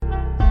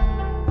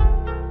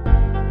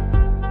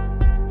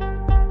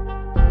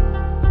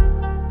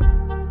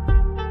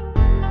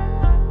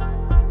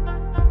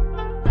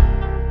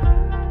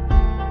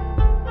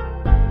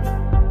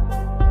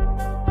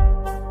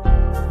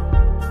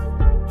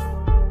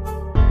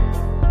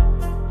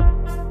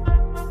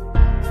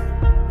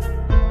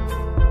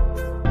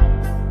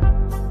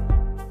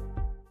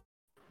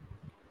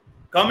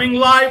Coming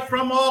live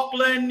from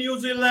Auckland, New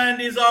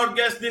Zealand is our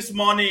guest this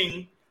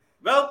morning.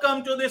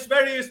 Welcome to this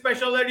very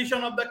special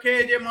edition of the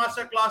KJ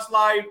Masterclass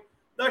Live,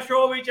 the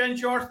show which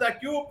ensures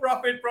that you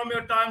profit from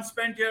your time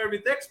spent here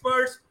with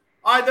experts,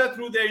 either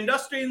through their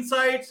industry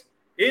insights,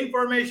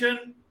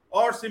 information,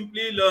 or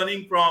simply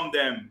learning from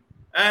them.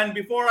 And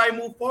before I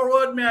move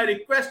forward, may I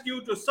request you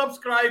to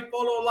subscribe,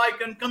 follow,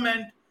 like, and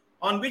comment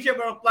on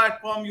whichever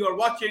platform you are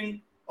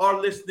watching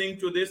or listening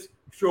to this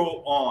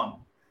show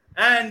on.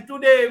 And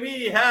today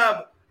we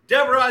have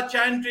Deborah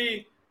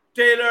Chantry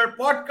Taylor,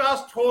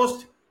 podcast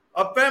host,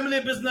 a family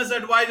business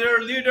advisor,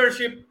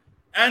 leadership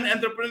and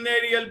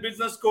entrepreneurial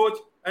business coach,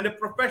 and a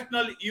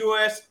professional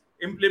US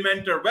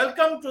implementer.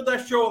 Welcome to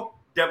the show,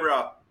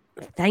 Deborah.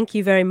 Thank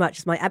you very much.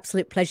 It's my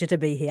absolute pleasure to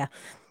be here.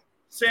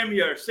 Same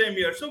here, same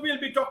here. So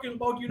we'll be talking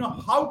about,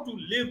 how to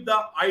live the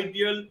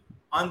ideal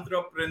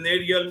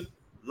entrepreneurial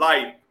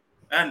life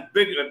and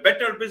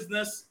better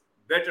business,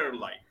 better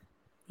life.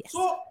 Yes.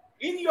 So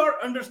in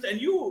your understanding,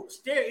 you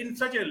stay in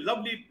such a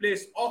lovely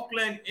place,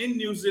 Auckland in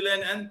New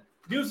Zealand, and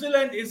New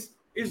Zealand is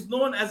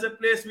known as a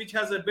place which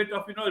has a bit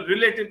of,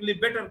 relatively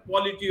better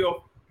quality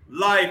of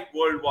life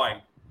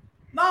worldwide.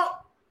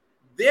 Now,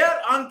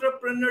 their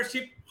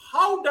entrepreneurship,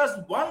 how does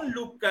one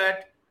look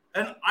at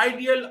an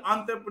ideal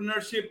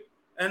entrepreneurship,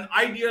 an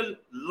ideal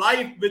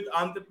life with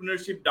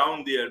entrepreneurship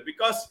down there?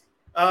 Because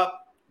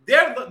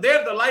there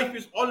the life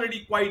is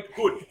already quite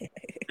good.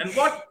 And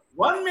what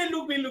one may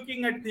be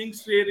looking at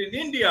things here in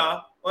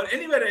India or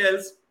anywhere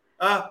else,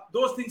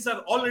 those things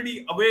are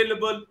already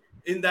available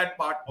in that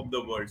part of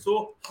the world.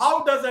 So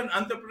how does an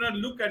entrepreneur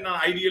look at an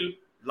ideal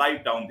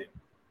life down there?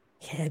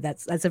 Yeah,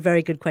 that's a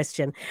very good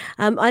question.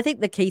 I think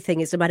the key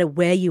thing is no matter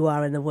where you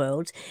are in the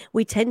world,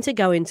 we tend to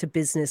go into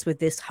business with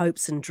this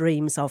hopes and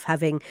dreams of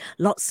having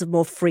lots of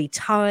more free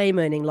time,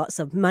 earning lots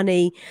of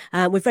money.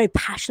 We're very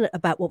passionate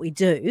about what we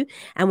do,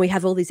 and we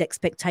have all these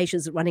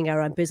expectations that running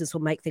our own business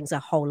will make things a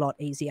whole lot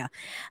easier.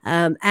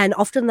 And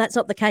often that's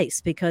not the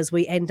case because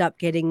we end up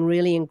getting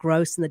really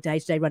engrossed in the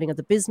day-to-day running of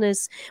the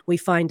business. We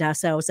find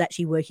ourselves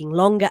actually working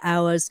longer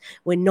hours.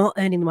 We're not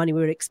earning the money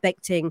we were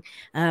expecting.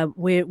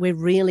 We're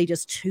really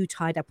just too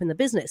tied up in the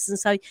business. And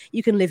so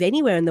you can live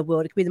anywhere in the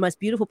world. It could be the most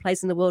beautiful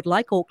place in the world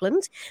like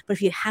Auckland, but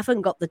if you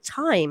haven't got the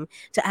time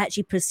to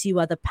actually pursue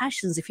other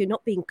passions, if you're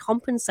not being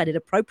compensated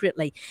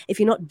appropriately, if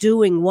you're not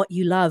doing what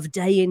you love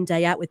day in,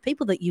 day out with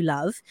people that you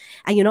love,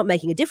 and you're not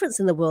making a difference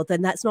in the world,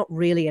 then that's not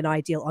really an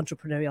ideal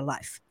entrepreneurial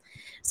life.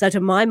 So to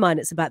my mind,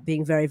 it's about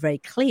being very, very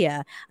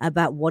clear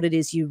about what it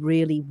is you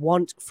really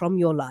want from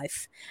your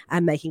life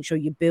and making sure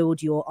you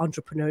build your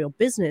entrepreneurial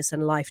business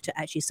and life to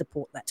actually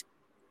support that.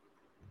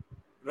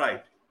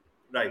 Right.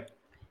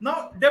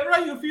 Now,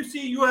 Deborah, if you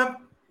see, you have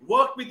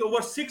worked with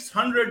over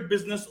 600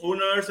 business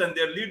owners and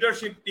their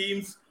leadership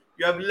teams.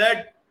 You have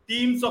led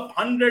teams of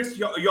hundreds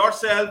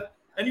yourself,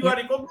 and you are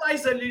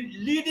recognized as a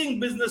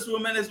leading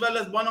businesswoman as well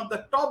as one of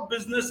the top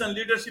business and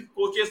leadership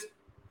coaches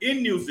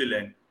in New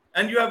Zealand.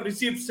 And you have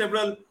received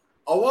several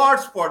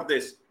awards for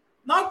this.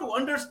 Now, to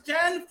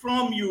understand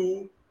from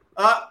you,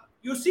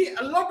 you see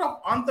a lot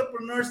of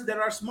entrepreneurs,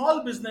 there are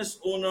small business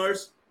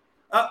owners.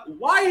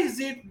 Why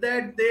is it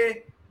that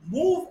they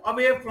move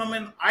away from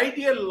an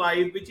ideal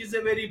life, which is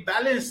a very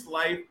balanced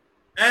life,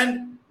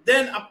 and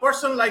then a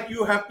person like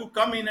you have to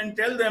come in and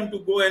tell them to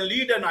go and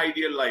lead an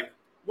ideal life?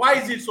 Why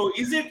is it so?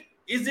 Is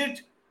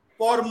it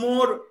for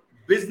more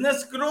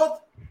business growth?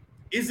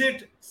 Is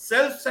it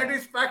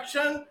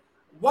self-satisfaction?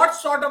 What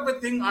sort of a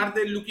thing are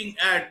they looking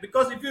at?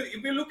 Because if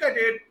you look at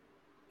it,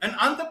 an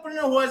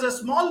entrepreneur who has a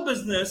small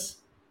business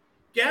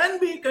can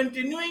be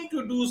continuing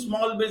to do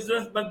small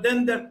business, but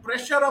then the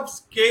pressure of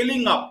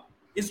scaling up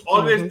is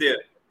always there.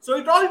 So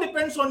it all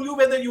depends on you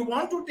whether you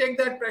want to take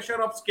that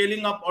pressure of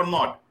scaling up or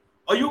not.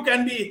 Or you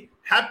can be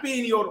happy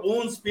in your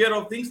own sphere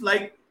of things,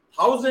 like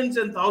thousands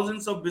and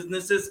thousands of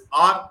businesses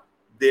are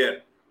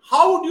there.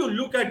 How do you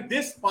look at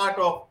this part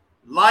of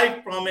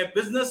life from a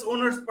business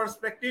owner's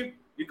perspective?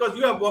 Because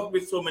you have worked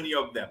with so many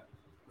of them.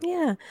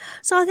 Yeah.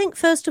 So I think,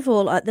 first of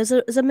all, there's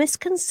a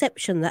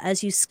misconception that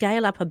as you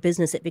scale up a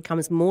business, it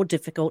becomes more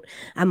difficult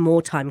and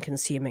more time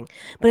consuming.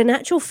 But in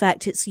actual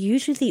fact, it's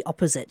usually the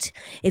opposite.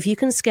 If you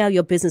can scale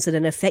your business in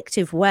an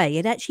effective way,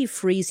 it actually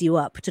frees you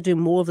up to do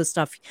more of the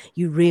stuff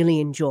you really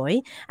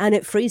enjoy. And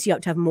it frees you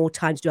up to have more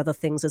time to do other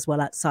things as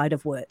well outside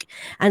of work.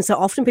 And so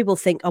often people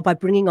think, by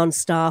bringing on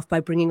staff,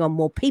 by bringing on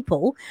more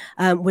people,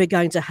 we're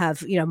going to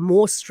have,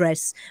 more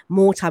stress,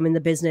 more time in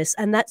the business.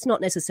 And that's not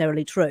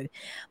necessarily true.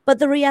 But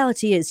the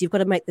reality is, you've got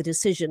to make the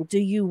decision. Do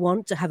you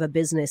want to have a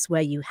business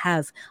where you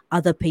have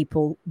other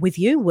people with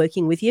you,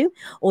 working with you,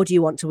 or do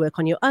you want to work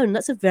on your own?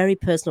 That's a very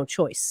personal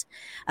choice.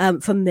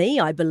 For me,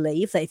 I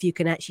believe that if you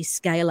can actually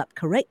scale up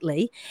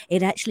correctly,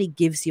 it actually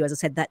gives you, as I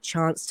said, that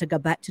chance to go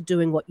back to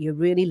doing what you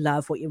really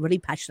love, what you're really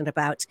passionate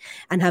about,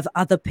 and have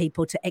other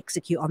people to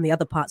execute on the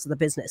other parts of the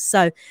business.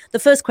 So the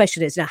first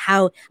question is,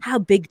 how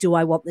big do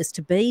I want this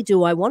to be?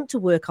 Do I want to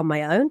work on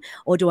my own,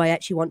 or do I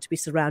actually want to be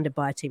surrounded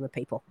by a team of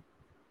people?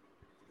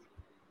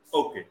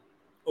 Okay.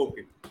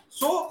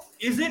 So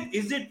is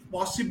it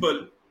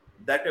possible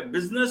that a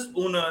business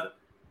owner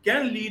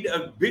can lead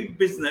a big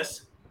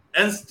business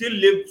and still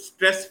live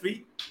stress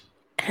free?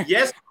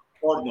 Yes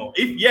or no?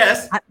 If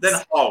yes, then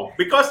how?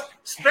 Because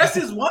stress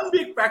is one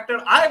big factor.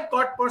 I've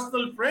got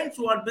personal friends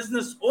who are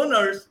business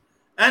owners,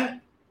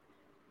 and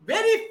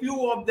very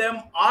few of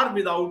them are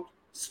without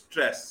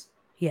stress.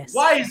 Yes.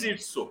 Why is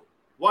it so?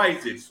 Why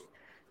is it so?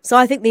 So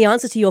I think the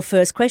answer to your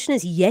first question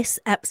is yes,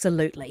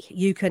 absolutely.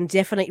 You can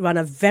definitely run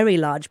a very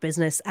large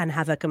business and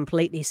have a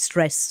completely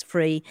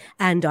stress-free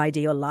and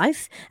ideal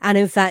life. And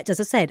in fact, as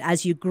I said,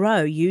 as you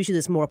grow, usually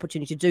there's more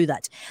opportunity to do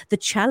that. The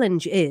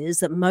challenge is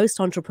that most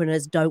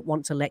entrepreneurs don't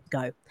want to let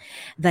go.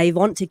 They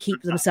want to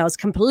keep themselves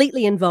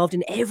completely involved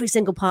in every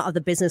single part of the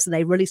business, and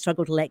they really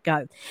struggle to let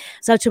go.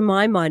 So to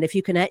my mind, if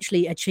you can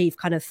actually achieve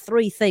kind of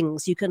three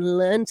things, you can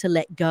learn to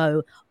let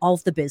go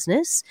of the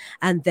business,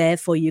 and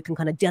therefore you can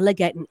kind of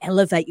delegate and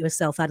elevate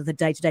yourself out of the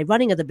day-to-day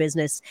running of the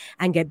business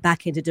and get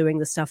back into doing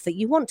the stuff that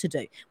you want to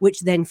do, which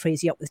then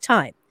frees you up with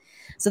time.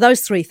 So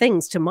those three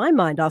things, to my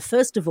mind, are,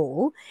 first of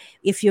all,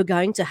 if you're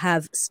going to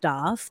have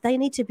staff, they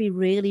need to be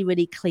really,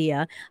 really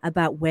clear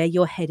about where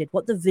you're headed,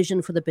 what the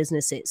vision for the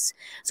business is.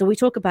 So we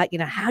talk about,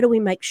 how do we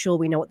make sure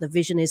we know what the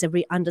vision is?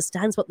 Everybody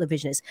understands what the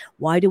vision is.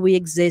 Why do we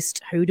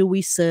exist? Who do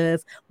we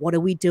serve? What are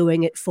we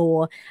doing it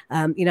for?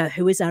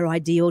 Who is our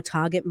ideal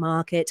target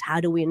market? How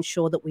do we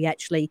ensure that we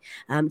actually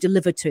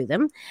deliver to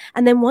them?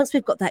 And then once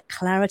we've got that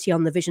clarity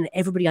on the vision,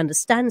 everybody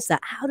understands that,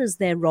 how does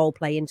their role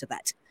play into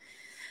that?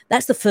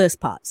 That's the first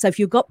part. So if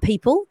you've got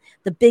people,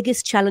 the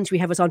biggest challenge we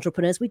have as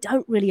entrepreneurs, we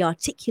don't really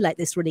articulate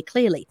this really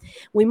clearly.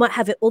 We might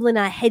have it all in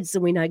our heads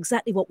and we know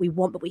exactly what we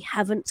want, but we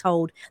haven't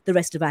told the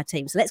rest of our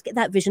team. So let's get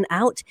that vision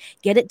out,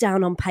 get it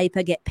down on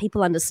paper, get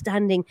people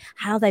understanding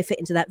how they fit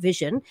into that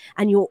vision,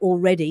 and you're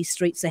already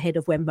streets ahead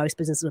of where most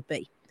businesses would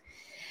be.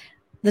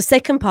 The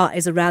second part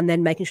is around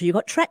then making sure you've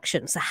got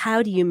traction. So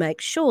how do you make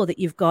sure that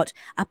you've got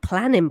a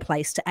plan in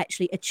place to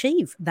actually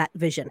achieve that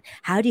vision?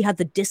 How do you have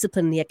the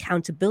discipline, the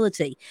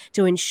accountability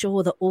to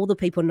ensure that all the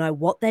people know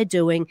what they're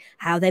doing,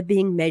 how they're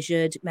being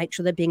measured, make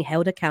sure they're being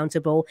held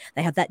accountable,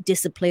 they have that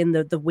discipline,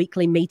 the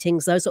weekly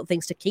meetings, those sort of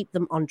things to keep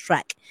them on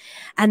track.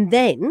 And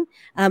then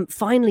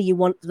finally, you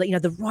want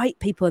the right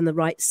people in the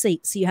right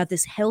seat. So you have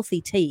this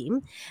healthy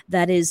team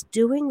that is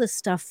doing the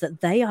stuff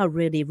that they are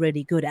really,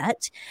 really good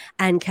at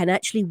and can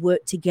actually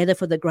work together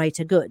for the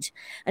greater good.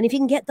 And if you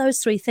can get those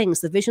three things,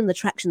 the vision, the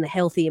traction, the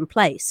healthy in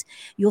place,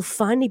 you'll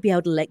finally be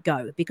able to let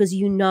go, because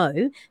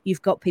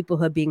you've got people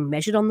who are being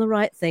measured on the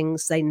right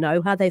things. They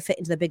know how they fit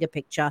into the bigger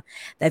picture.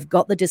 They've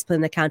got the discipline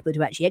and accountability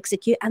to actually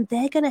execute, and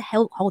they're going to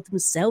help hold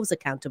themselves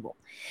accountable.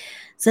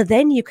 So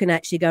then you can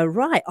actually go,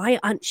 right, I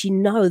actually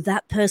know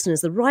that person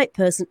is the right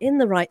person in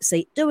the right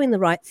seat, doing the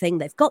right thing.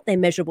 They've got their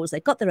measurables.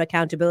 They've got their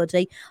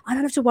accountability. I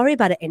don't have to worry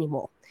about it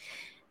anymore.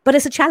 But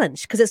it's a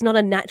challenge because it's not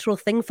a natural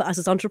thing for us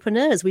as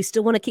entrepreneurs. We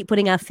still want to keep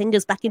putting our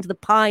fingers back into the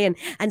pie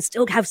and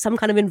still have some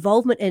kind of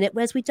involvement in it,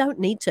 whereas we don't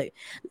need to.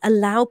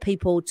 Allow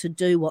people to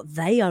do what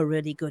they are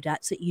really good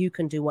at so you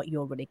can do what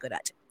you're really good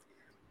at.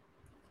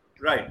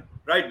 Right,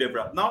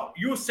 Deborah. Now,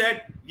 you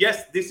said,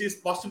 yes, this is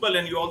possible,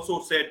 and you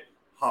also said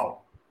how.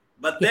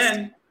 But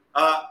then,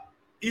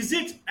 is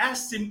it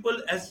as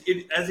simple as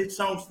it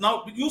sounds?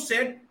 Now, you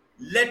said,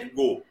 let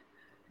go.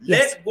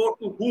 Yes. Let go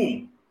to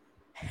whom?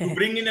 To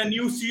bring in a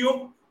new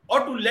CEO?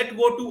 Or to let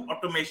go to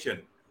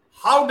automation?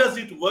 How does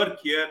it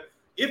work here?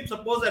 If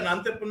suppose an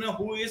entrepreneur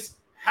who is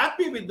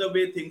happy with the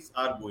way things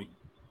are going,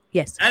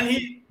 yes, and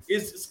he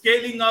is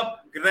scaling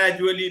up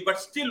gradually, but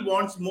still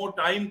wants more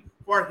time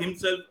for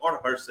himself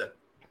or herself,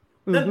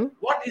 then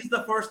what is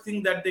the first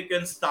thing that they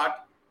can start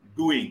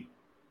doing?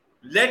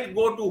 Let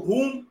go to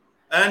whom?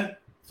 And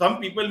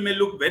some people may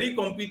look very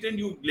competent,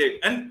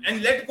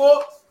 and let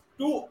go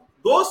to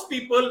those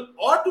people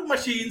or to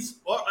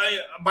machines or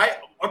by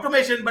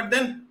automation, but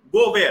then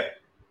go where?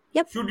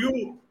 Yep.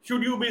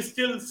 Should you be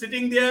still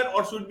sitting there,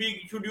 or should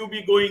you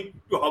be going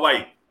to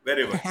Hawaii?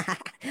 Wherever.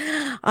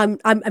 I mean,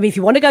 if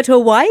you want to go to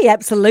Hawaii,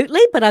 absolutely.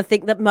 But I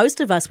think that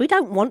most of us, we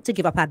don't want to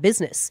give up our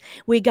business.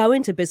 We go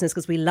into business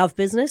because we love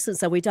business. And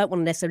so we don't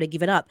want to necessarily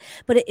give it up.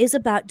 But it is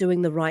about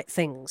doing the right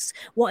things.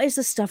 What is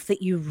the stuff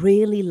that you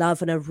really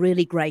love and are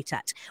really great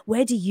at?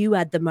 Where do you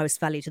add the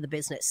most value to the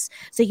business?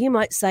 So you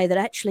might say that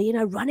actually,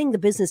 running the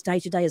business day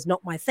to day is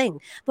not my thing,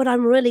 but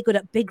I'm really good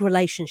at big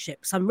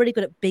relationships. I'm really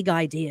good at big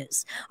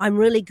ideas. I'm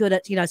really good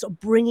at, sort of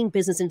bringing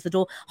business into the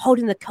door,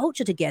 holding the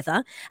culture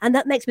together. And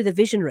that makes me the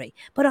visionary.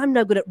 But I'm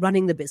no good at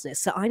running the business.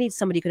 So I need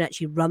somebody who can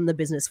actually run the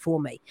business for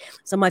me.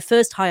 So my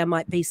first hire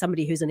might be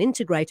somebody who's an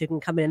integrator who can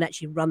come in and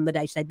actually run the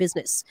day-to-day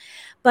business.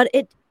 But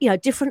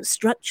different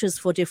structures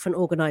for different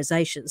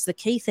organizations. The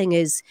key thing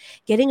is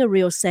getting a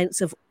real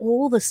sense of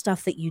all the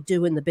stuff that you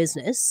do in the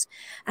business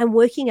and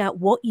working out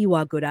what you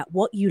are good at,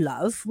 what you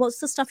love, what's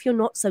the stuff you're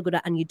not so good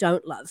at and you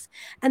don't love.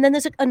 And then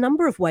there's a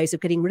number of ways of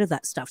getting rid of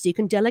that stuff. So you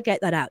can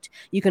delegate that out.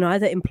 You can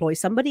either employ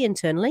somebody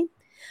internally.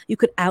 You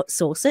could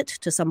outsource it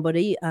to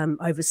somebody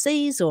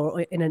overseas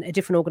or in a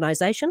different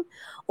organization,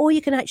 or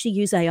you can actually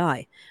use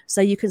AI.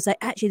 So you can say,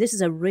 actually, this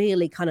is a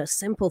really kind of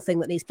simple thing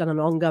that needs to be done on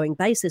an ongoing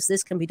basis.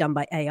 This can be done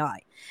by AI.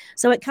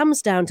 So it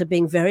comes down to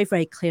being very,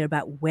 very clear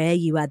about where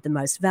you add the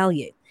most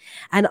value.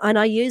 And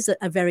I use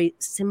a very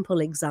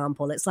simple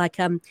example. It's like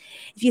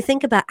if you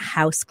think about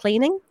house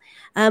cleaning,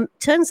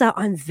 turns out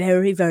I'm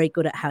very, very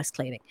good at house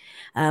cleaning.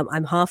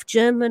 I'm half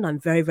German. I'm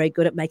very, very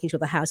good at making sure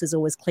the house is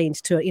always cleaned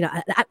to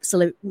an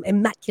absolute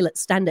immaculate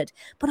standard,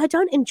 but I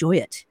don't enjoy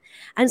it.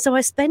 And so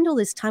I spend all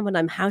this time when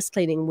I'm house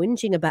cleaning,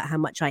 whinging about how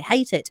much I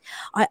hate it.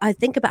 I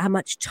think about how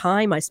much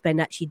time I spend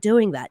actually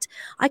doing that.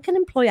 I can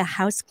employ a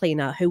house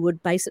cleaner who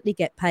would basically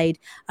get paid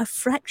a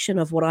fraction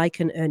of what I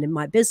can earn in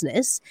my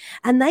business.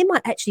 And they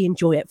might actually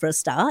enjoy it for a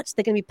start.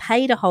 They're going to be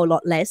paid a whole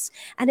lot less.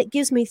 And it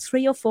gives me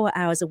 3 or 4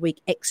 hours a week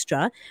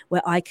extra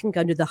where I can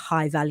go and do the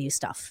high value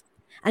stuff.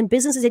 And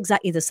business is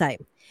exactly the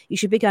same. You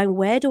should be going,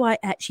 where do I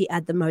actually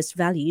add the most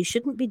value? You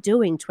shouldn't be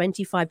doing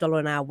 $25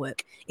 an hour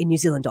work in New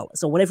Zealand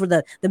dollars or whatever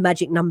the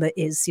magic number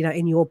is,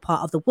 in your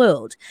part of the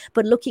world.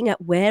 But looking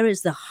at where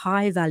is the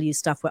high value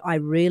stuff where I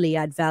really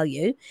add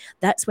value,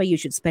 that's where you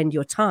should spend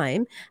your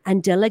time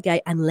and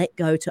delegate and let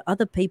go to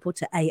other people,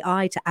 to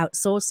AI, to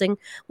outsourcing,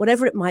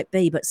 whatever it might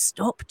be. But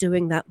stop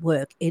doing that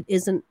work. It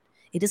isn't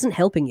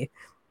helping you.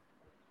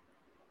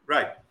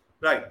 Right.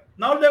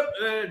 Now,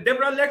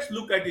 Deborah, let's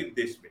look at it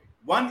this way.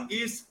 One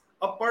is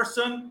a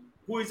person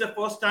who is a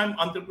first-time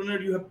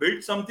entrepreneur. You have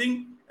built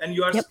something and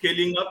you are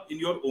scaling up at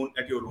your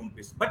own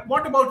pace. But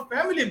what about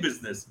family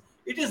business?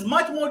 It is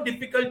much more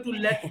difficult to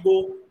let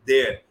go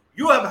there.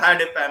 You have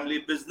had a family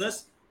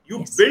business. You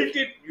built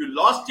it. You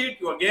lost it.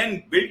 You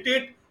again built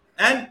it.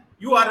 And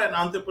you are an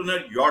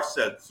entrepreneur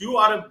yourself. You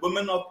are a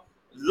woman of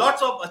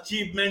lots of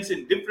achievements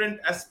in different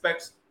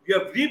aspects. You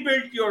have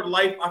rebuilt your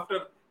life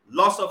after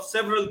loss of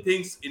several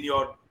things in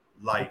your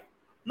life.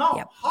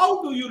 Now,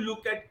 how do you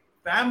look at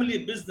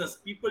family business?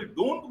 People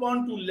don't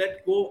want to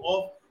let go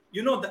of,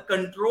 the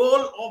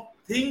control of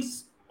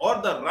things or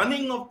the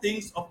running of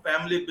things of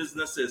family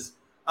businesses.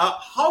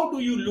 How do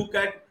you look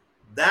at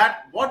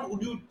that? What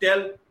would you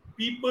tell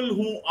people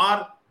who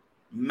are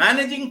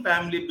managing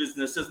family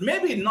businesses,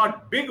 maybe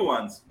not big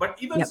ones, but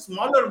even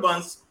smaller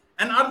ones,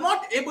 and are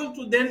not able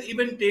to then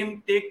even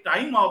take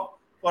time off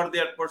for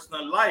their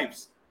personal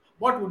lives?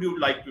 What would you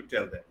like to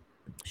tell them?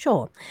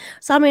 Sure.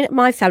 So,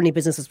 my family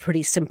business was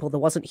pretty simple. There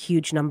wasn't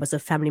huge numbers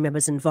of family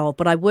members involved,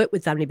 but I work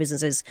with family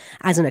businesses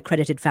as an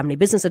accredited family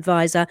business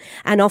advisor.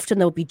 And often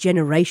there'll be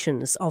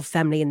generations of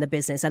family in the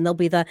business, and there'll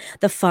be the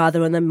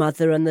father and the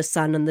mother and the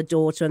son and the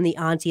daughter and the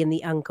auntie and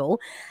the uncle.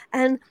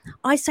 And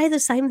I say the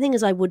same thing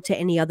as I would to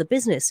any other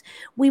business.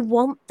 We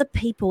want the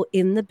people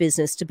in the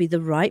business to be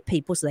the right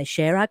people, so they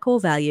share our core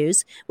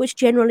values, which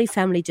generally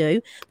family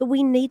do, but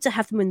we need to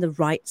have them in the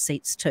right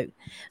seats too.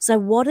 So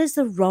what is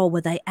the role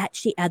where they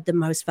actually add the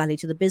most value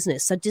to the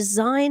business? So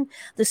design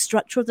the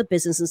structure of the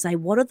business and say,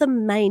 what are the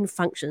main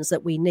functions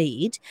that we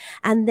need?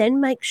 And then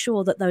make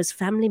sure that those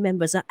family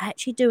members are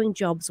actually doing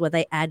jobs where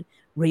they add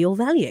real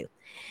value.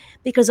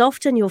 Because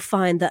often you'll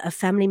find that a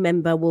family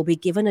member will be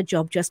given a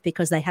job just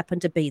because they happen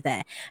to be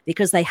there,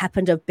 because they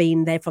happen to have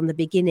been there from the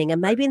beginning. And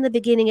maybe in the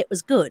beginning it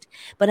was good,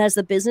 but as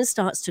the business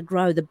starts to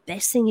grow, the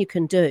best thing you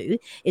can do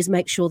is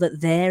make sure that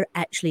they're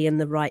actually in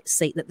the right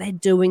seat, that they're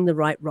doing the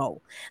right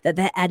role, that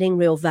they're adding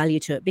real value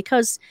to it.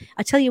 Because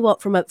I tell you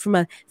what, from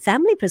a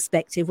family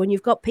perspective, when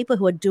you've got people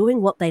who are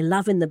doing what they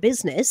love in the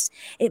business,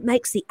 it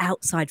makes the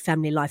outside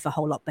family life a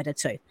whole lot better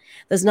too.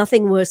 There's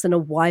nothing worse than a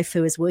wife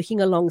who is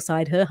working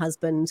alongside her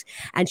husband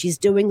and she's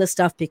doing the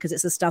stuff because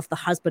it's the stuff the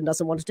husband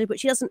doesn't want to do, but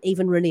she doesn't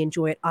even really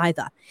enjoy it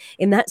either.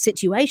 In that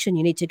situation,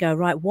 you need to go,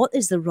 right, what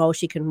is the role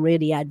she can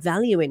really add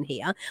value in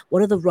here?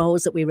 What are the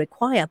roles that we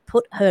require?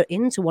 Put her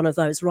into one of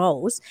those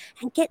roles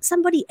and get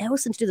somebody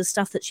else to do the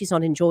stuff that she's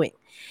not enjoying.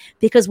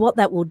 Because what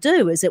that will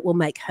do is it will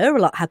make her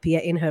a lot happier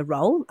in her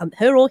role,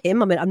 her or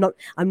him.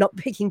 I'm not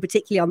picking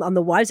particularly on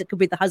the wives. It could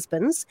be the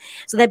husbands.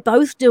 So they're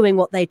both doing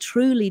what they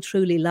truly,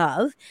 truly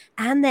love,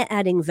 and they're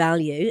adding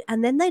value.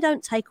 And then they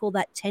don't take all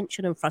that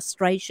tension and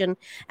frustration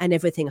and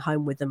everything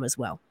home with them as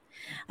well.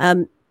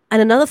 And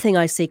another thing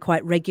I see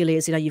quite regularly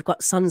is, you've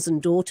got sons and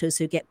daughters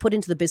who get put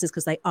into the business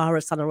because they are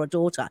a son or a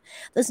daughter.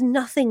 There's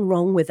nothing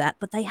wrong with that,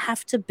 but they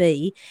have to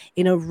be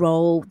in a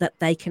role that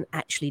they can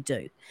actually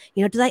do.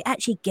 Do they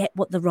actually get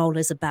what the role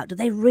is about? Do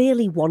they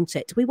really want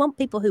it? Do we want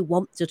people who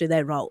want to do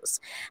their roles?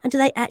 And do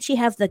they actually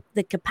have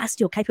the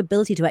capacity or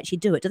capability to actually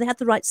do it? Do they have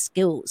the right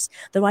skills,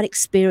 the right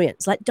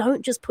experience? Like,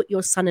 don't just put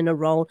your son in a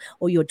role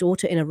or your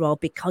daughter in a role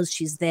because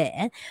she's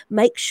there.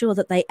 Make sure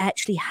that they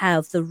actually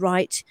have the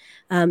right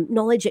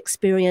knowledge,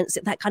 experience,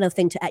 that kind of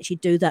thing to actually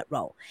do that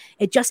role.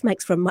 It just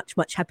makes for a much,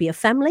 much happier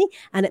family,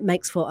 and it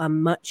makes for a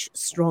much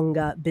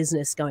stronger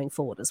business going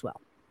forward as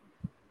well.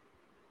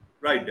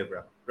 Right,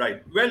 Deborah.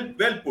 Right. Well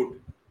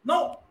put.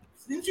 Now,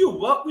 since you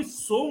work with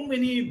so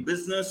many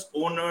business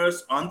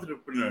owners,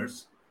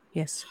 entrepreneurs,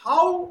 yes,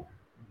 how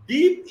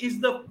deep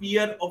is the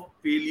fear of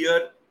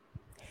failure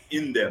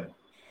in them?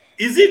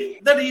 Is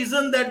it the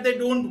reason that they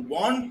don't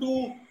want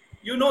to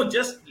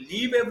just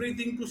leave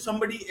everything to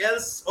somebody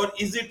else, or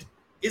is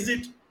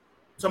it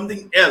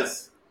something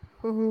else?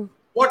 Mhm.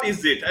 What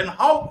is it, and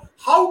how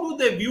do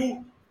they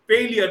view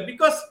failure?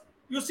 Because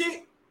you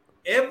see,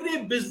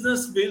 every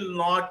business will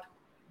not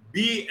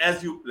be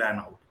as you plan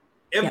out.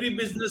 Yep. Every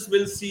business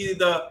will see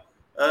the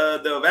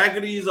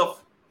vagaries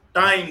of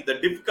time, the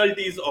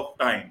difficulties of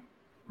time,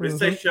 Mhm.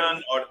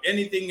 recession or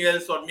anything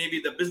else, or maybe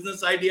the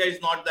business idea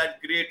is not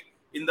that great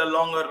in the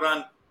longer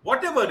run,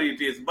 whatever it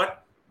is.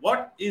 But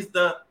what is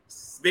the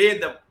way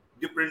the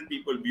different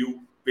people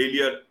view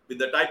failure with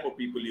the type of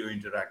people you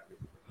interact with?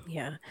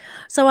 Yeah.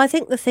 So I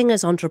think the thing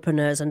as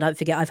entrepreneurs, and don't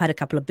forget, I've had a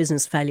couple of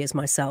business failures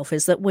myself,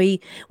 is that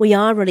we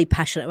are really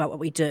passionate about what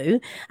we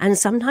do, and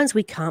sometimes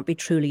we can't be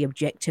truly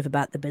objective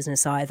about the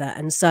business either.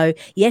 And so,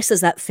 yes,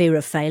 there's that fear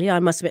of failure. I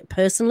must admit,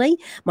 personally,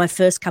 my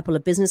first couple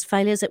of business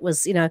failures, it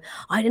was,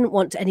 I didn't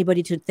want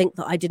anybody to think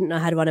that I didn't know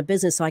how to run a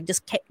business, so I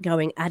just kept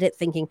going at it,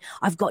 thinking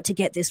I've got to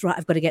get this right.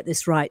 I've got to get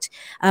this right.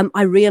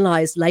 I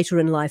realized later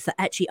in life that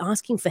actually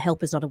asking for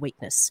help is not a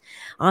weakness.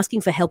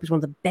 Asking for help is one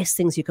of the best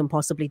things you can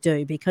possibly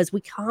do, because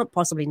we can't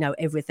possibly know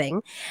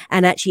everything.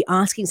 And actually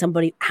asking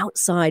somebody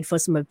outside for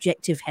some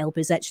objective help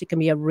is actually can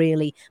be a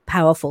really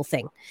powerful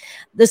thing.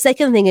 The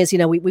second thing is,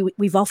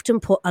 we've often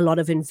put a lot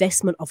of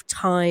investment of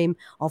time,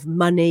 of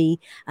money,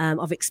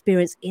 of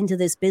experience into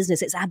this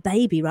business. It's our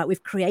baby, right?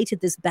 We've created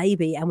this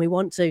baby and we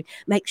want to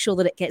make sure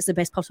that it gets the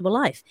best possible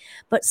life.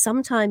 But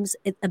sometimes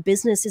a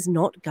business is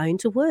not going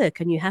to work,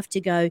 and you have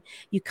to go,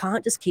 you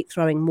can't just keep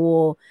throwing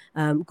more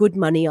good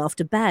money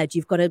after bad.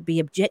 You've got to be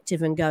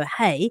objective and go,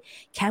 hey,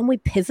 can we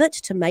pivot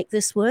to make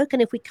this work?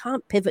 And if we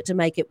can't pivot to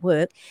make it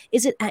work,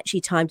 is it actually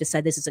time to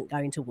say this isn't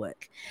going to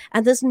work?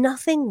 And there's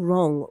nothing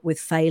wrong with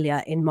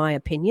failure, in my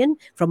opinion,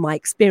 from my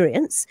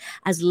experience,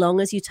 as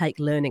long as you take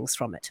learnings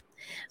from it.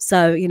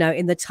 So,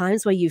 in the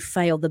times where you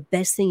fail, the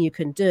best thing you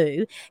can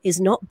do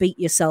is not beat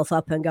yourself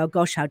up and go,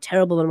 gosh, how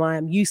terrible am I?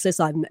 I'm useless.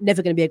 I'm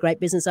never going to be a great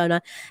business owner.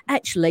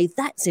 Actually,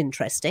 that's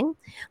interesting.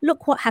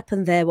 Look what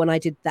happened there when I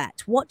did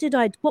that. What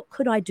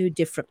could I do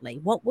differently?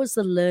 What was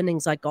the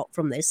learnings I got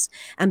from this?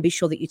 And be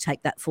sure that you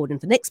take that forward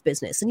into the next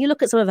business. And you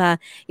look at some of our,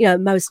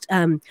 most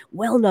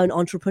well-known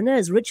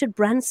entrepreneurs. Richard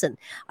Branson,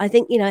 I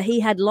think, he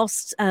had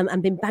lost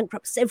and been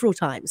bankrupt several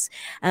times.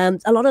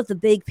 A lot of the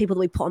big people that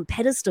we put on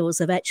pedestals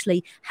have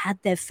actually had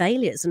their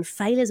failures, and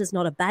failures is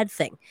not a bad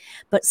thing.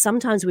 But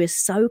sometimes we're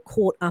so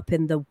caught up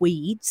in the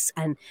weeds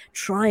and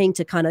trying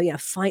to kind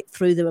of, fight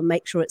through them and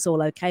make sure it's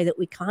all okay, that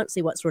we can't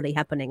see what's really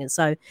happening. And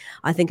so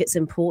I think it's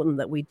important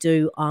that we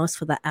do ask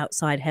for that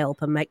outside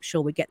help and make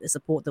sure we get the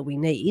support that we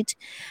need,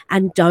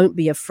 and don't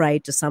be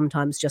afraid to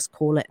sometimes just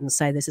call it and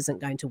say this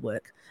isn't going to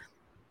work.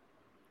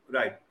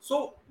 Right.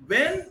 So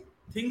when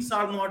things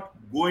are not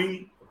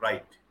going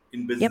right in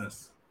Yep.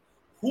 business,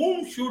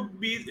 whom should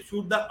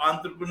the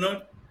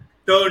entrepreneur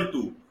turn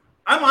to?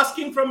 I'm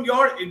asking from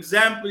your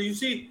example. You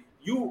see,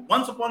 you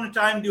once upon a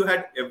time you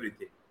had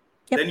everything.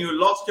 Yep. Then you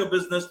lost your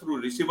business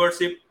through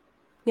receivership.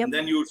 Yep. And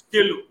then you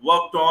still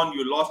worked on.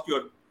 You lost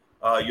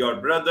your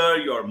brother,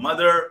 your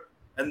mother,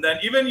 and then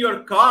even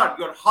your car,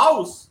 your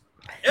house,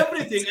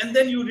 everything, and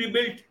then you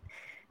rebuilt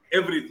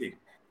everything.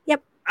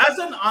 Yep. As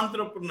an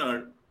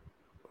entrepreneur,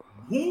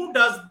 who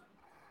does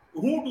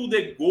who do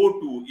they go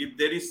to if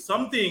there is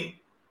something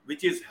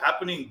which is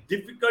happening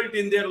difficult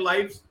in their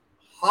lives?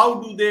 How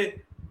do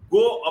they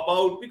go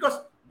about? Because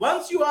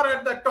once you are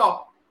at the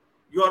top,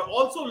 you are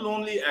also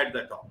lonely at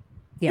the top.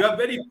 You Yep. have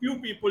very few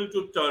people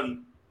to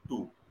turn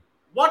to.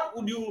 What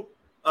would you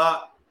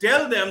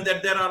tell them,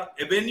 that there are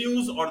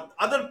avenues or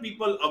other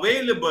people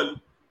available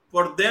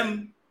for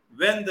them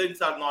when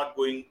things are not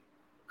going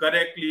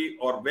correctly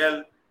or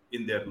well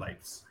in their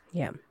lives?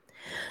 Yeah.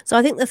 So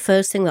I think the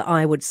first thing that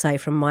I would say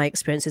from my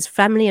experience is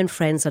family and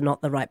friends are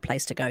not the right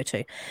place to go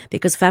to,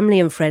 because family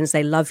and friends,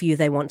 they love you,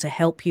 they want to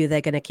help you,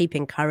 they're going to keep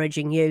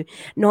encouraging you,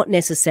 not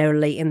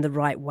necessarily in the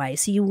right way.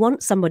 So you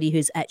want somebody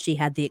who's actually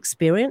had the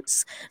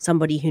experience,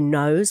 somebody who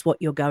knows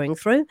what you're going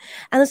through.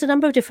 And there's a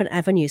number of different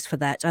avenues for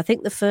that. I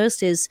think the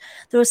first is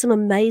there are some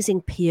amazing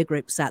peer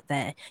groups out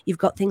there. You've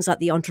got things like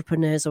the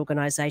Entrepreneurs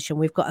Organization.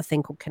 We've got a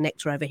thing called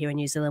Connector over here in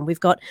New Zealand. We've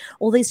got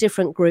all these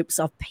different groups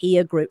of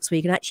peer groups where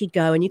you can actually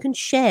go and you can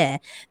share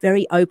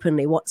very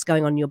openly what's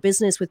going on in your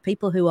business with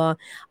people who are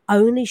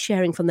only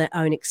sharing from their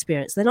own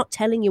experience. They're not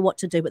telling you what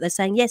to do, but they're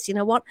saying, yes, you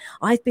know what?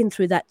 I've been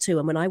through that too.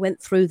 And when I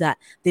went through that,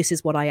 this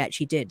is what I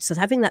actually did. So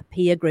having that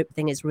peer group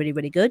thing is really,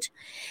 really good.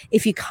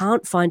 If you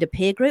can't find a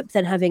peer group,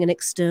 then having an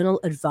external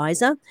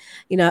advisor,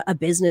 a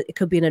business, it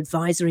could be an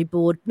advisory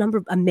board,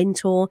 a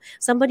mentor,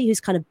 somebody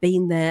who's kind of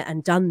been there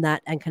and done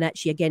that and can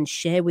actually, again,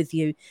 share with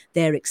you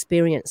their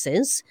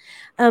experiences.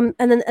 And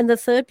the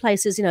third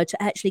place is,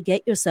 to actually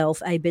get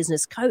yourself a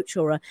business coach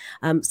or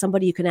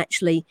somebody who can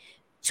actually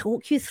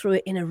talk you through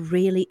it in a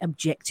really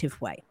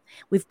objective way.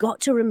 We've got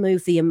to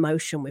remove the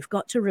emotion. We've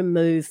got to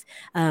remove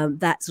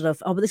that sort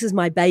of, oh, but this is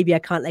my baby, I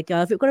can't let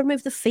go of it. We've got to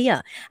remove the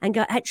fear and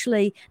go,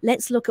 actually,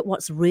 let's look at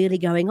what's really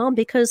going on,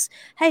 because,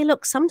 hey,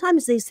 look,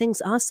 sometimes these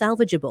things are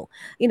salvageable.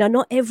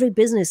 Not every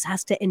business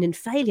has to end in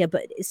failure,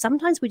 but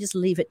sometimes we just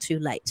leave it too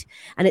late.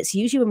 And it's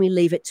usually when we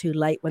leave it too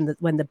late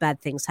when the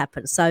bad things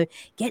happen. So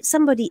get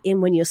somebody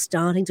in when you're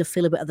starting to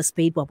feel a bit of the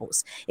speed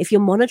wobbles. If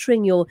you're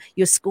monitoring your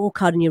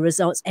scorecard and your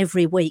results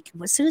every week,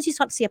 as soon as you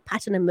start to see a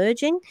pattern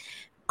emerging,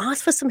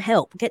 ask for some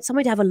help. Get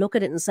somebody to have a look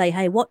at it and say,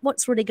 hey,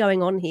 what's really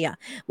going on here?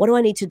 What do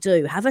I need to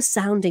do? Have a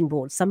sounding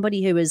board,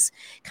 somebody who is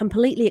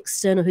completely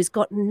external, who's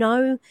got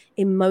no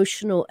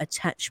emotional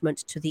attachment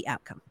to the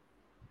outcome.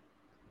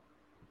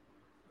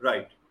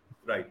 Right.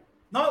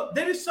 Now,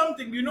 there is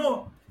something, you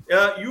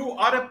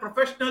are a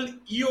professional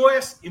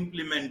EOS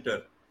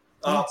implementer.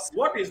 Yes.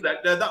 What is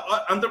that? The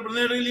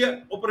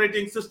entrepreneurial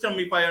operating system,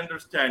 if I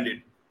understand it.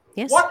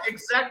 Yes. What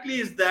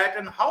exactly is that,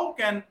 and how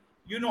can,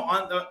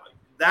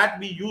 that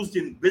be used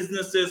in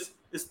businesses,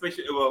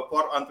 especially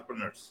for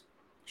entrepreneurs?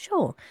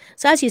 Sure.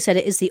 So as you said,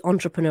 it is the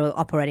entrepreneurial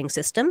operating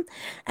system,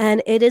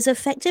 and it is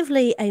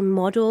effectively a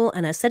model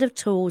and a set of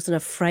tools and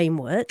a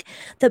framework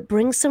that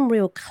brings some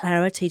real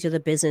clarity to the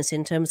business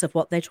in terms of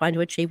what they're trying to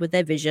achieve with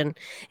their vision,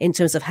 in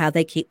terms of how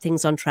they keep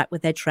things on track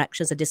with their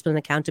tractions, the discipline,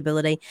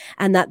 accountability,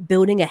 and that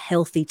building a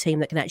healthy team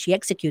that can actually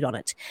execute on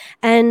it.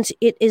 And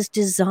it is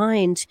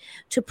designed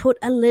to put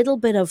a little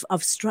bit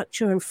of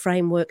structure and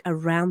framework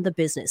around the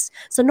business.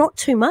 So not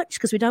too much,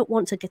 because we don't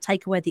want to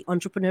take away the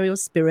entrepreneurial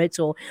spirit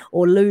or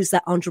lose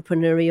that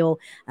entrepreneurial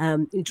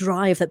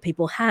drive that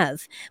people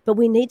have, but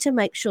we need to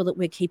make sure that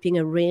we're keeping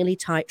a really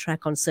tight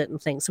track on certain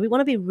things. So we want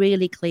to be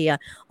really clear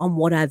on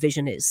what our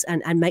vision is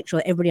and make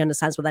sure everybody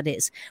understands what that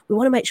is. We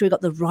want to make sure we've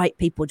got the right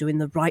people doing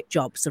the right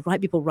jobs, the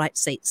right people, right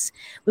seats.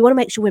 We want to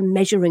make sure we're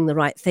measuring the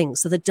right things.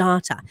 So the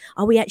data,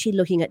 are we actually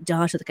looking at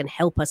data that can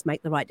help us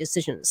make the right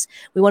decisions?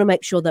 We want to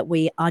make sure that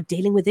we are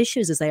dealing with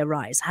issues as they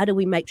arise. How do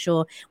we make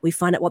sure we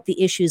find out what the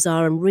issues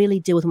are and really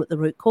deal with them at the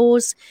root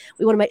cause?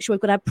 We want to make sure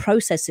we've got our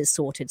processes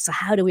sorted. So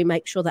how do we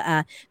make sure that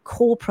our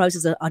core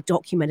processes are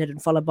documented and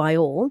followed by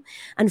all?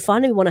 And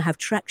finally, we want to have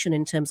traction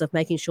in terms of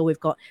making sure we've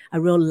got a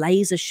real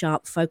laser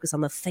sharp focus on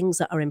the things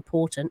that are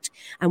important,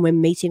 and we're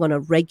meeting on a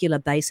regular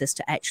basis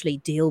to actually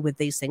deal with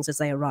these things as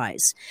they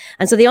arise.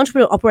 And so the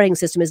entrepreneurial operating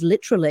system is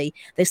literally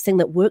this thing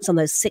that works on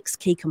those 6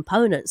 key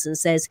components and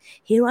says,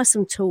 here are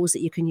some tools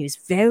that you can use,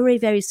 very,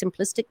 very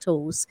simplistic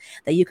tools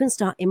that you can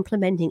start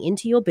implementing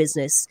into your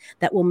business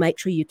that will make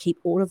sure you keep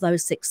all of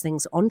those 6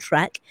 things on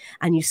track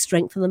and you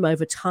strengthen them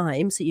over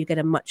time, so you get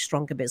a much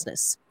stronger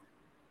business.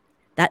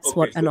 That's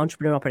what an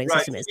entrepreneurial operating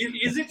system is.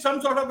 Is it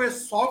some sort of a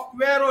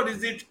software, or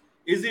is it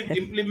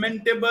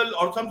implementable,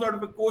 or some sort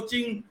of a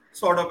coaching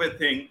sort of a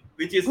thing,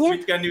 which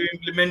can be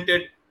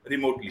implemented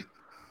remotely?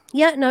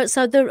 Yeah, no,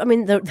 so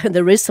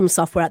there is some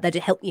software out there to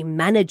help you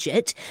manage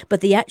it, but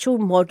the actual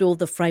model,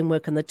 the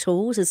framework, and the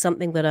tools is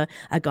something that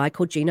a guy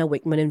called Gino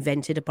Wickman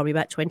invented probably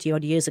about 20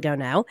 odd years ago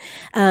now.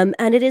 And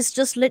it is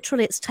just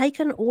literally, it's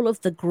taken all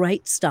of the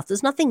great stuff.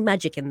 There's nothing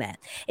magic in there.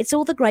 It's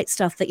all the great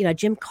stuff that,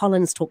 Jim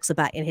Collins talks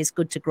about in his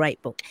Good to Great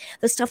book,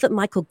 the stuff that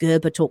Michael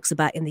Gerber talks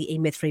about in the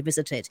E-Myth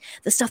Revisited,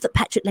 the stuff that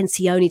Patrick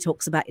Lencioni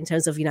talks about in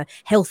terms of,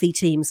 healthy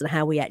teams and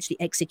how we actually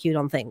execute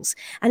on things.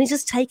 And he's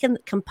just taken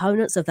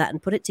components of that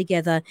and put it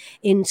together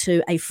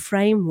into a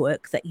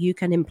framework that you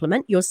can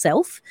implement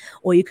yourself,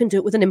 or you can do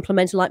it with an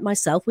implementer like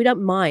myself. We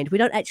don't mind. We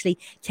don't actually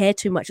care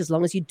too much as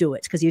long as you do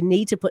it, because you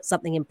need to put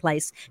something in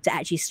place to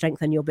actually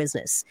strengthen your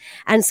business.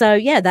 And so,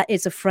 that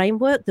is a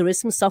framework. There is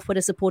some software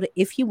to support it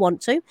if you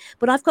want to,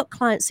 but I've got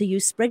clients who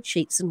use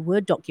spreadsheets and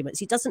Word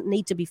documents. It doesn't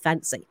need to be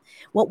fancy.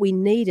 What we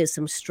need is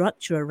some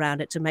structure around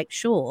it to make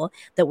sure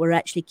that we're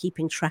actually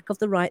keeping track of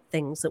the right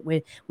things, that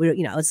we're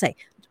let's say,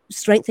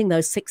 strengthening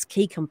those 6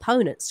 key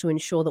components to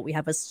ensure that we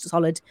have a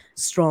solid,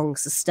 strong,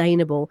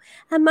 sustainable,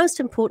 and most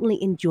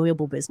importantly,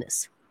 enjoyable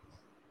business.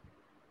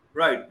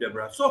 Right,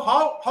 Deborah. So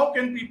how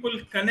can people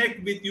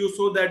connect with you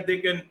so that they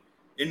can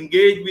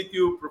engage with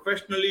you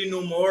professionally,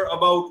 know more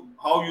about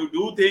how you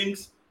do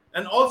things,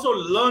 and also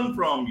learn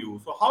from you?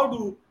 So how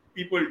do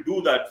people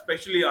do that,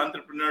 especially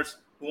entrepreneurs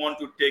who want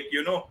to take,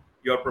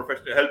 your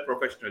professional help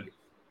professionally?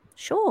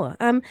 Sure.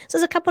 So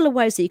there's a couple of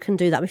ways that you can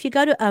do that. If you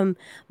go to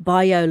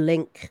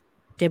BioLink,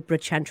 Deborah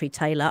Chantry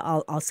Taylor,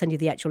 I'll send you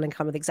the actual link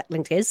on what the exact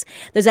link is.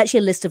 There's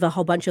actually a list of a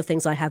whole bunch of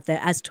things I have there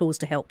as tools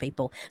to help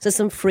people. So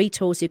some free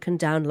tools you can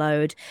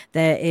download.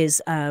 There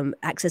is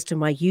access to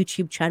my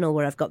YouTube channel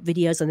where I've got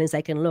videos and things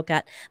they can look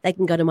at. They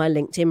can go to my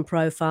LinkedIn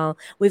profile.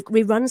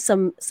 We run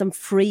some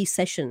free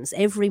sessions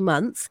every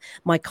month.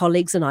 My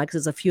colleagues and I,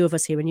 because there's a few of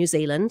us here in New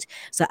Zealand,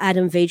 so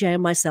Adam, Vijay,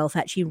 and myself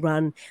actually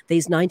run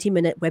these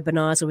 90-minute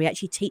webinars where we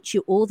actually teach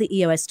you all the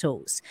EOS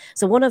tools.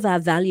 So one of our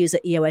values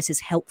at EOS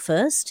is help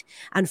first,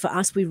 and for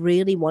us, we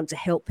really want to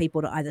help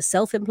people to either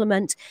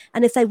self-implement,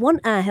 and if they want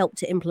our help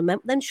to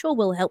implement, then sure,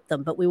 we'll help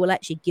them, but we will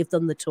actually give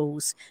them the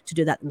tools to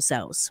do that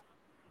themselves.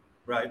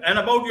 Right. And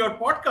about your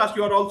podcast,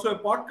 you are also a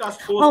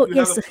podcast host. Oh,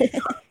 yes.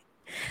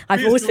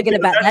 I've always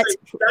forgotten about that.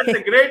 That's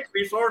a great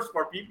resource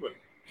for people.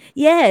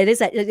 Yeah, it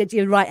is.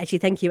 You're right, actually.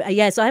 Thank you.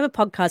 Yeah, so I have a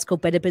podcast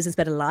called Better Business,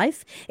 Better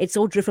Life. It's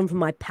all driven from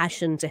my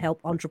passion to help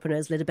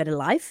entrepreneurs live a better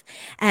life.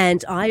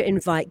 And I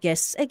invite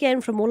guests, again,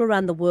 from all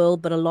around the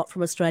world, but a lot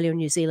from Australia and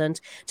New Zealand,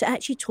 to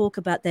actually talk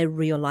about their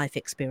real life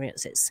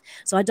experiences.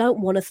 So I don't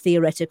want a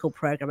theoretical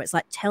program. It's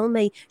like,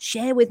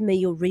 share with me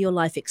your real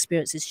life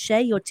experiences,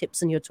 share your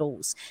tips and your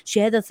tools,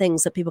 share the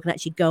things that people can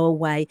actually go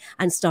away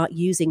and start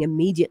using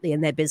immediately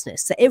in their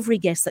business. So every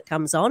guest that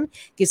comes on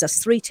gives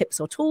us 3 tips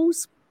or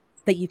tools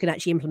that you can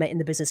actually implement in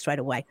the business straight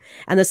away.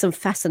 And there's some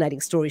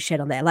fascinating stories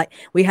shared on there. Like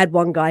we had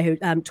one guy who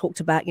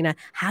talked about,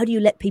 how do you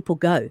let people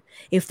go?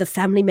 If the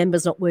family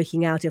member's not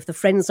working out, if the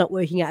friend's not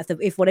working out,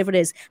 if whatever it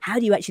is, how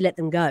do you actually let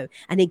them go?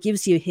 And he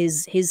gives you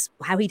his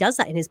how he does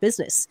that in his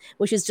business,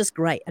 which is just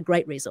great, a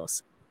great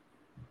resource.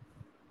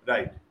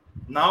 Right.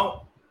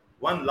 Now,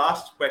 one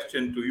last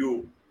question to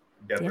you,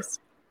 Deborah. Yes.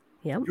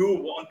 Yeah.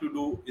 You want to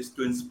do is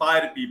to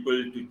inspire people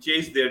to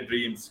chase their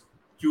dreams,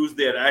 choose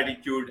their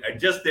attitude,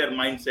 adjust their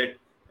mindset,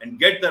 and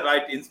get the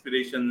right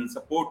inspiration and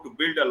support to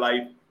build a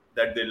life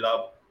that they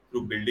love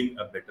through building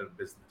a better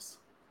business.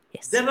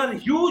 Yes. There are a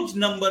huge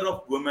number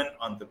of women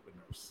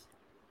entrepreneurs.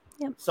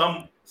 Yep.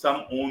 Some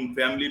own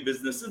family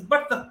businesses,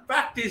 but the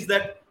fact is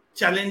that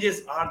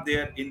challenges are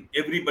there in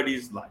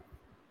everybody's life.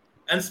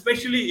 And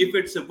especially if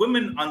it's a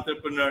women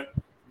entrepreneur,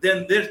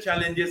 then their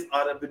challenges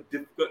are a bit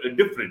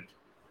different.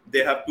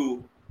 They have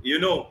to,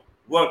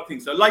 work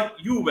things. So like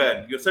you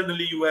were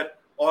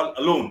all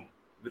alone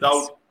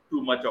without Yes.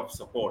 too much of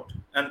support,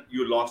 and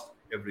you lost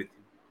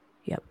everything.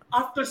 Yep.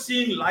 After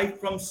seeing life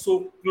from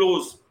so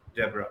close,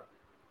 Deborah,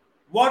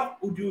 what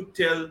would you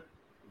tell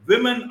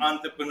women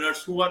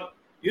entrepreneurs who are,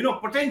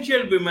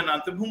 potential women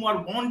entrepreneurs who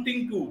are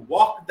wanting to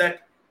walk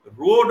that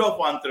road of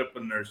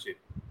entrepreneurship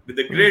with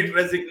the great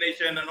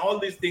resignation and all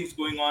these things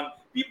going on?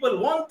 People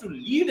want to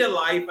lead a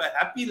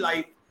happy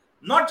life,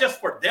 not just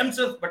for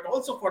themselves, but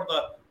also for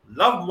the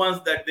loved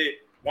ones that they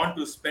want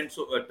to spend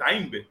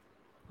time with.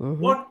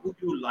 What would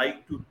you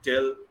like to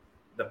tell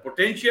the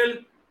potential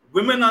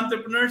women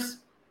entrepreneurs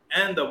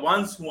and the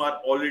ones who are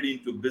already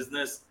into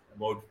business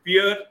about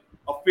fear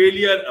of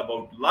failure,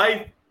 about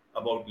life,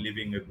 about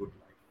living a good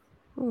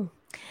life?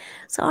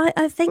 So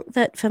I think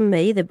that for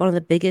me, one of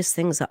the biggest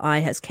things that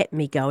has kept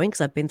me going,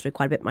 because I've been through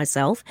quite a bit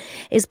myself,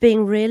 is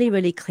being really,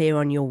 really clear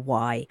on your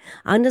why,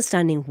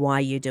 understanding why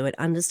you do it,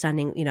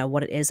 understanding,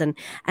 what it is,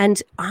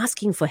 and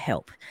asking for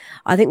help.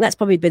 I think that's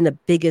probably been the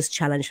biggest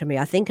challenge for me.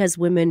 I think as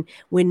women,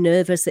 we're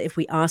nervous that if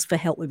we ask for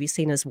help, we'll be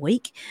seen as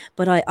weak.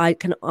 But I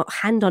can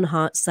hand on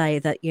heart say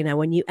that,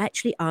 when you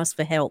actually ask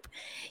for help,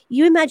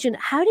 you imagine,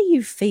 how do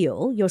you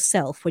feel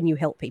yourself when you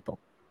help people?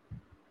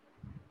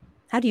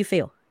 How do you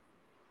feel?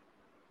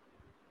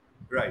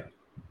 Right.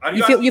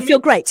 You feel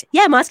great.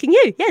 Yeah, I'm asking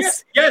you.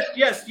 Yes.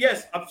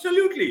 Yes.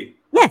 Absolutely.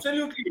 Yeah.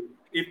 Absolutely.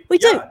 We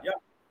do. Yeah.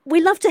 We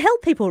love to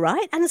help people,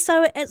 right? And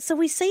so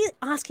we see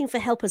asking for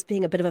help as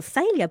being a bit of a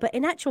failure. But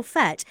in actual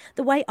fact,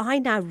 the way I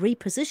now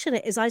reposition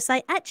it is I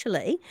say,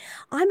 actually,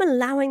 I'm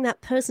allowing that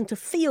person to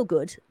feel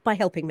good by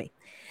helping me.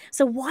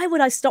 So why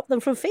would I stop them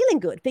from feeling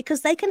good?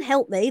 Because they can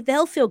help me,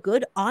 they'll feel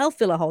good, I'll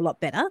feel a whole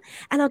lot better,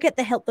 and I'll get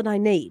the help that I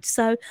need.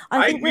 So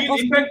I think feel,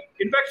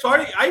 in fact,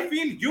 I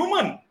feel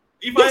human.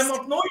 If I am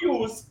of no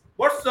use,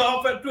 what's the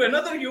offer to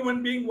another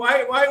human being?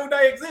 Why would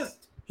I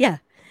exist? Yeah.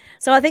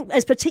 So I think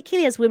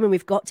particularly as women,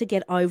 we've got to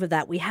get over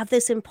that. We have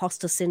this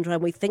imposter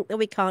syndrome. We think that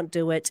we can't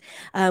do it.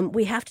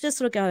 We have to just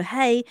sort of go,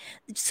 hey,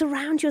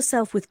 surround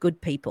yourself with good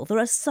people. There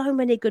are so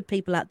many good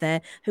people out there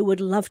who would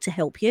love to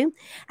help you,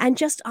 and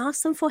just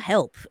ask them for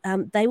help.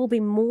 They will be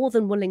more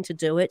than willing to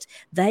do it.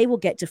 They will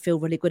get to feel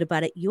really good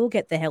about it. You'll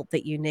get the help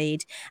that you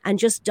need, and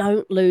just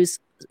don't lose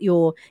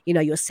your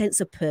sense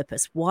of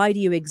purpose. Why do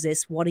you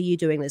exist? What are you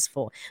doing this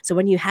for? So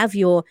when you have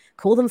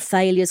call them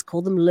failures,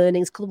 call them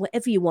learnings, call them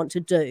whatever you want to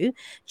do,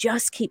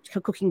 just keep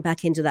cooking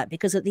back into that,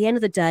 because at the end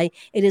of the day,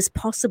 it is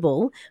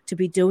possible to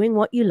be doing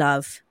what you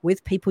love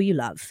with people you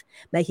love,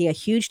 making a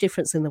huge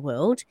difference in the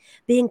world,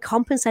 being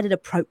compensated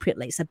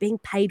appropriately, so being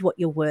paid what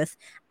you're worth,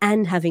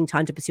 and having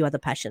time to pursue other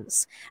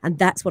passions. And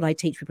that's what I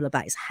teach people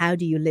about, is how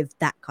do you live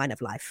that kind of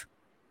life?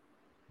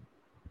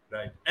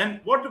 Right.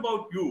 And what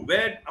about you?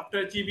 Where, after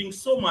achieving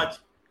so much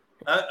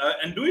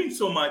and doing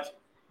so much,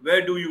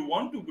 where do you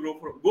want to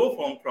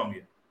go from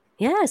here?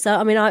 Yeah, so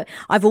I mean,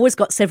 I've always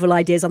got several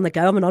ideas on the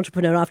go. I'm an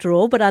entrepreneur after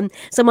all, but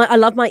I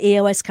love my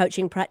EOS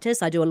coaching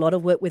practice. I do a lot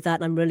of work with that,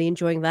 and I'm really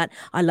enjoying that.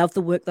 I love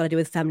the work that I do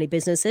with family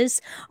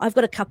businesses. I've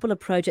got a couple of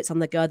projects on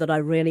the go that I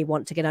really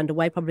want to get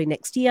underway, probably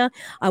next year.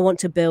 I want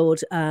to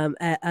build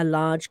a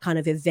large kind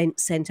of event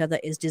center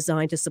that is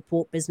designed to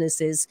support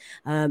businesses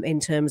in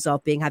terms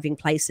of having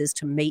places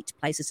to meet,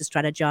 places to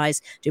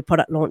strategize, do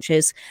product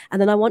launches,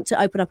 and then I want to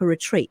open up a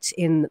retreat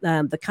in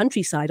the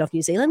countryside of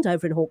New Zealand,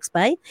 over in Hawke's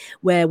Bay,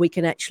 where we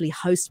can actually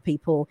host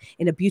people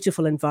in a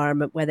beautiful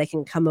environment where they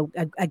can come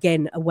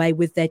again away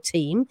with their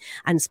team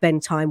and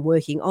spend time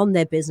working on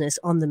their business,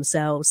 on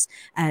themselves,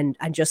 and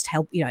just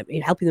help,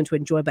 helping them to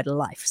enjoy a better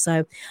life.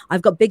 So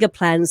I've got bigger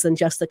plans than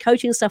just the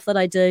coaching stuff that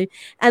I do.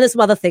 And there's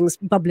some other things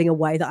bubbling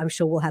away that I'm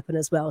sure will happen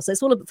as well. So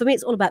for me,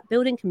 it's all about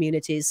building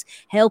communities,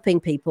 helping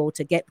people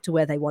to get to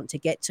where they want to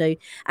get to.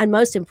 And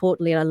most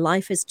importantly,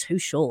 life is too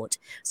short.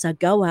 So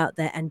go out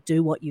there and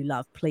do what you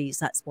love, please.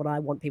 That's what I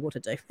want people to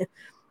do.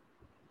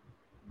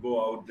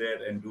 Go out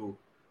there and do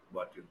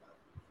what you love.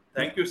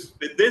 Thank you.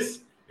 With this,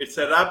 it's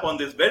a wrap on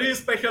this very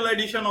special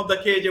edition of the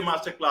KJ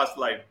Masterclass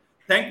Live.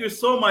 Thank you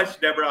so much,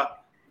 Deborah,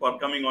 for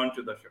coming on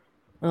to the show.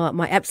 Oh,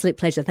 my absolute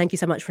pleasure. Thank you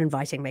so much for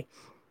inviting me.